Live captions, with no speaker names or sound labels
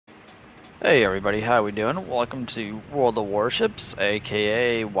Hey everybody, how we doing? Welcome to World of Warships,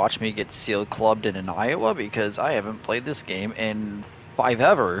 aka watch me get seal clubbed in Iowa because I haven't played this game in five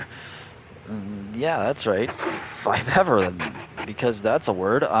ever. Yeah, that's right, five ever, because that's a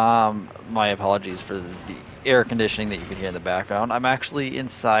word. My apologies for the air conditioning that you can hear in the background. I'm actually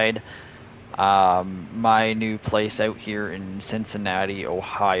inside my new place out here in Cincinnati,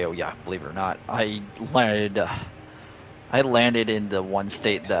 Ohio. Yeah, believe it or not, I landed in the one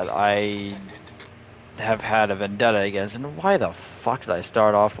state that I have had a vendetta against. And why the fuck did I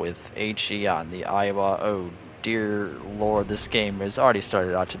start off with HE on the Iowa? Oh dear lord, this game has already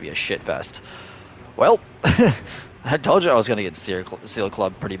started out to be a shit fest. Well, I told you I was going to get Seal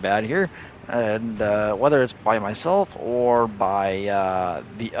Club pretty bad here. And whether it's by myself or by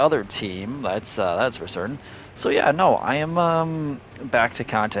the other team, that's for certain. So yeah, no, I am back to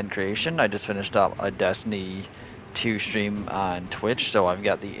content creation. I just finished up a Destiny 2 stream on Twitch, so I've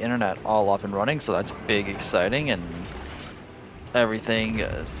got the internet all up and running, so that's big exciting, and everything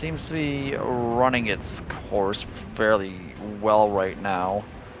seems to be running its course fairly well right now.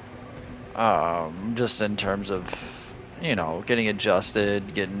 Just in terms of, getting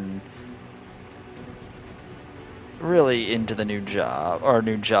adjusted, getting really into the new job, or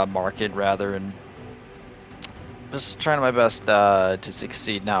new job market rather, and just trying my best to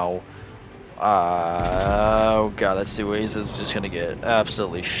succeed now. Oh god, that Suez is just gonna get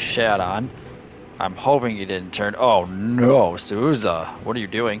absolutely shat on. I'm hoping you didn't turn. Oh no, Souza, what are you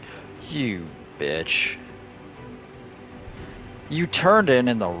doing? You bitch. You turned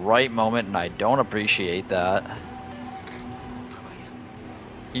in the right moment, and I don't appreciate that.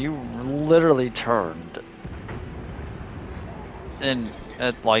 You literally turned in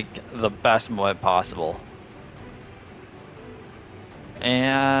at like the best moment possible.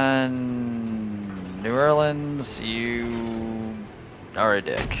 And New Orleans, you are a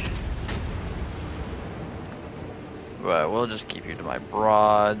dick. But we'll just keep you to my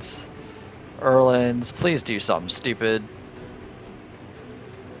broads. Erlands, please do something stupid.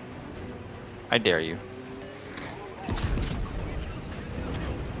 I dare you.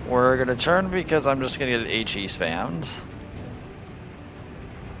 We're gonna turn because I'm just gonna get HE spammed.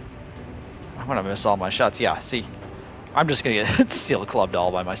 I'm gonna miss all my shots. Yeah, see, I'm just gonna get steel clubbed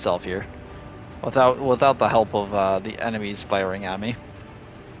all by myself here, without the help of the enemies firing at me.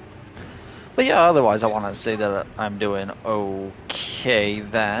 But yeah, otherwise I want to say that I'm doing okay.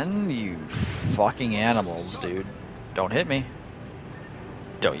 Then you fucking animals, dude, don't hit me.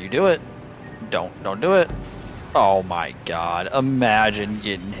 Don't you do it. Don't do it. Oh my god, imagine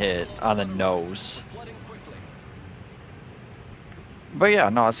getting hit on the nose. But yeah,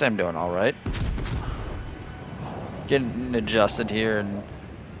 no, I say I'm doing alright. Getting adjusted here and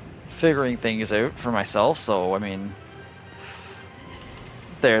figuring things out for myself, so I mean,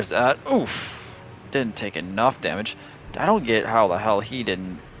 there's that. Oof. Didn't take enough damage. I don't get how the hell he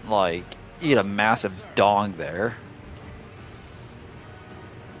didn't, like, eat a massive dong there.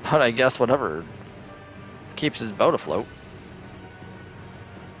 But I guess whatever keeps his boat afloat.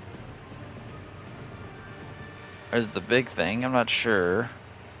 There's the big thing. I'm not sure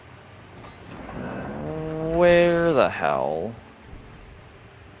where the hell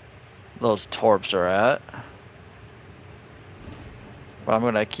those torps are at. But I'm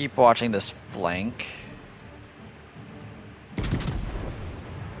gonna keep watching this flank.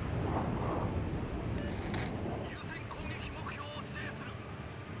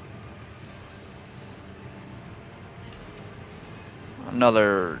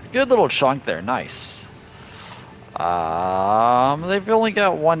 Another good little chunk there. Nice. They've only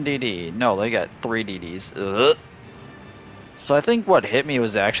got one DD. No, they got three DDs. Ugh. So I think what hit me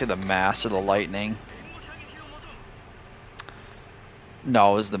was actually the mass or the lightning.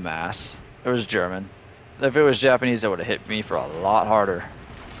 No, it was the mass. It was German. If it was Japanese, it would have hit me for a lot harder.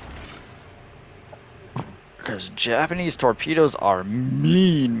 Because Japanese torpedoes are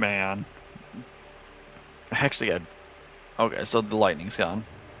mean, man. I actually got... Okay, so the lightning's gone.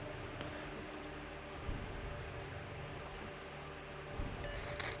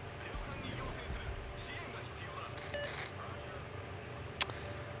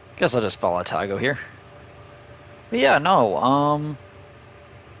 Guess I'll just follow Tago here. But yeah, no,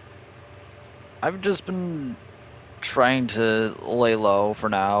 I've just been trying to lay low for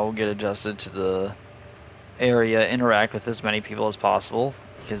now, get adjusted to the area, interact with as many people as possible,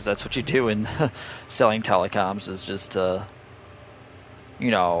 because that's what you do in selling telecoms, is just to,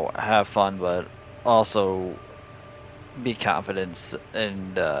 have fun, but also be confident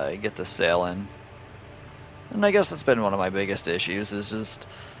and get the sale in. And I guess that's been one of my biggest issues, is just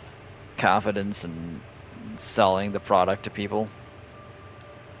confidence and selling the product to people.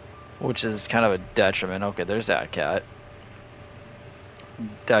 which is kind of a detriment. Okay, there's that cat.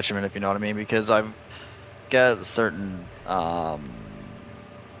 Detriment, if you know what I mean, because I've got certain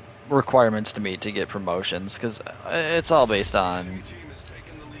requirements to meet to get promotions, because it's all based on,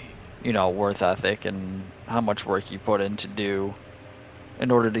 you know, worth ethic and how much work you put in to do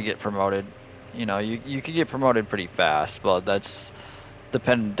in order to get promoted. You know, you can get promoted pretty fast, but that's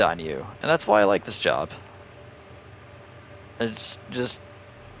dependent on you, and that's why I like this job. It's just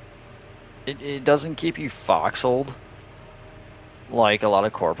it doesn't keep you foxholed like a lot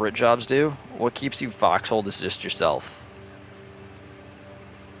of corporate jobs do. What keeps you foxholed is just yourself.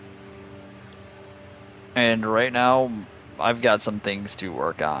 And right now, I've got some things to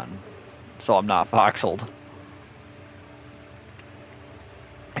work on, so I'm not foxholed.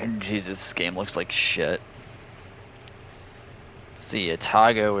 And Jesus, this game looks like shit. See,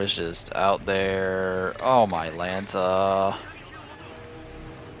 Atago is just out there. Oh my Lanta.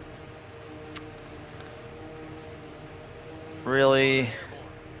 Really?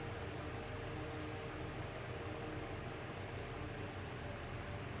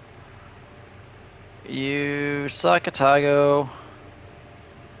 You suck, Atago.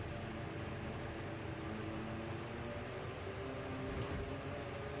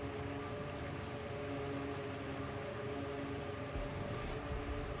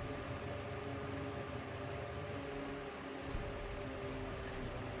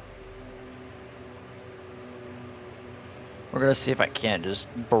 We're gonna see if I can't just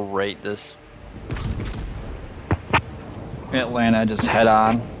berate this Atlanta just head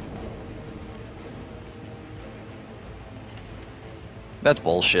on. That's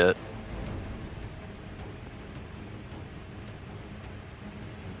bullshit.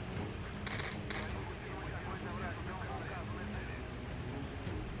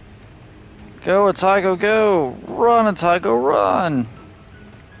 Go, Atago, go! Run, Atago, run!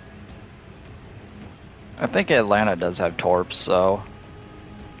 I think Atlanta does have torps, so...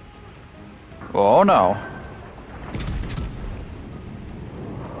 Oh no.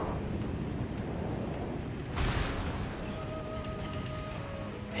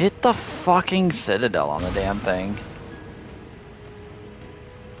 Hit the fucking Citadel on the damn thing.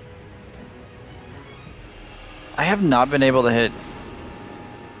 I have not been able to hit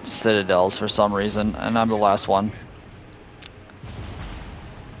Citadels for some reason, and I'm the last one.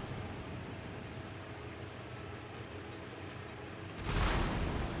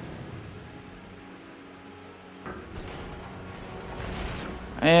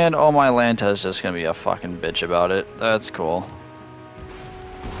 And oh, my Lanta is just gonna be a fucking bitch about it. That's cool.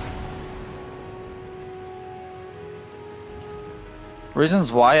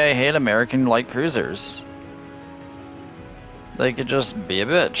 Reasons why I hate American light cruisers. They could just be a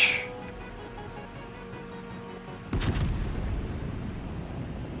bitch.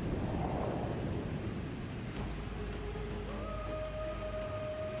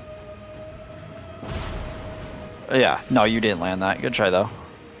 Yeah, no, you didn't land that. Good try, though.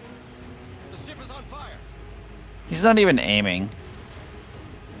 The ship is on fire. He's not even aiming.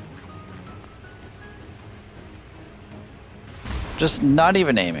 Just not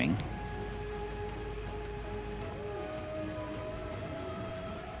even aiming.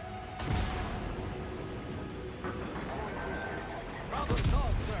 Problem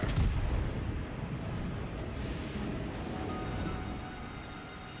solved, sir.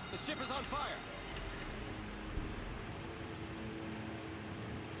 The ship is on fire.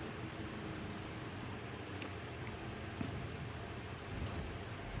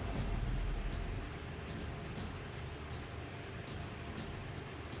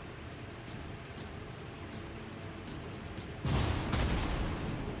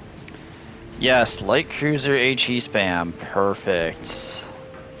 Yes, light cruiser HE spam. Perfect.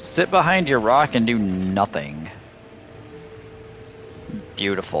 Sit behind your rock and do nothing.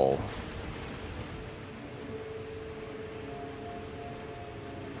 Beautiful.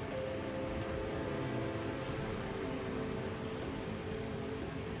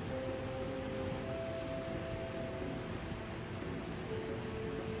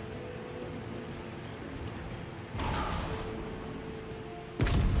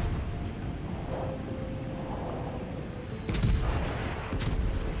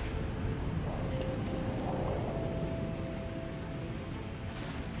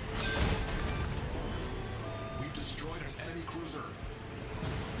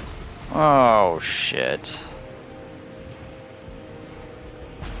 Oh, shit.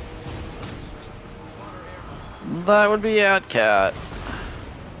 That would be AtCat.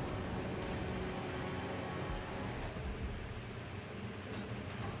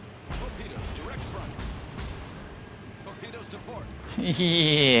 Torpedoes, direct front. Torpedoes to port.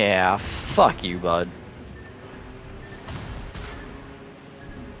 Yeah, fuck you, bud.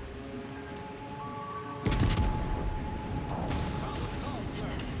 Problem solved, sir.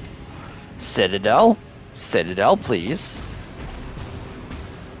 Citadel? Citadel, please.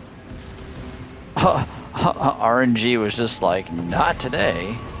 RNG was just like, not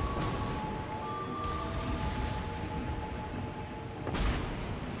today.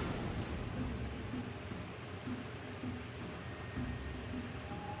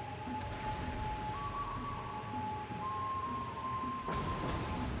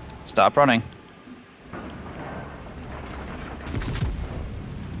 Stop running.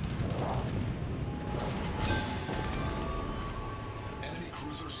 Enemy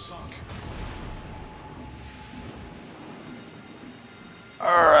cruiser sunk.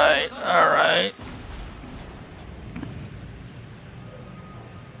 Alright, alright.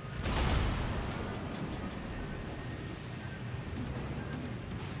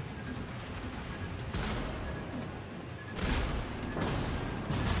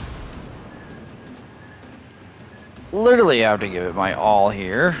 Literally have to give it my all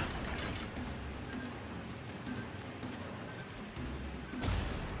here.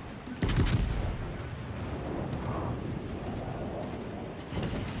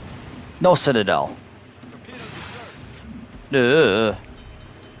 No Citadel. Torpedoes astern. Ugh.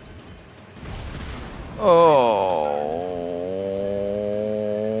 Oh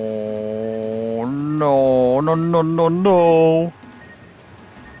no, no, no, no, no.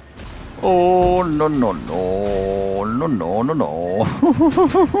 Oh no, no, no, no, no, no, no.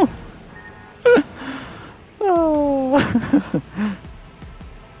 Oh.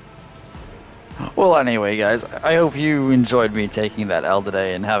 Well, anyway, guys, I hope you enjoyed me taking that L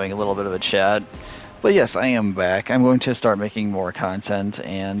today and having a little bit of a chat. But yes, I am back. I'm going to start making more content,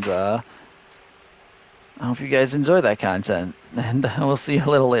 and I hope you guys enjoy that content. And we'll see you a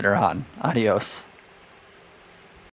little later on. Adios.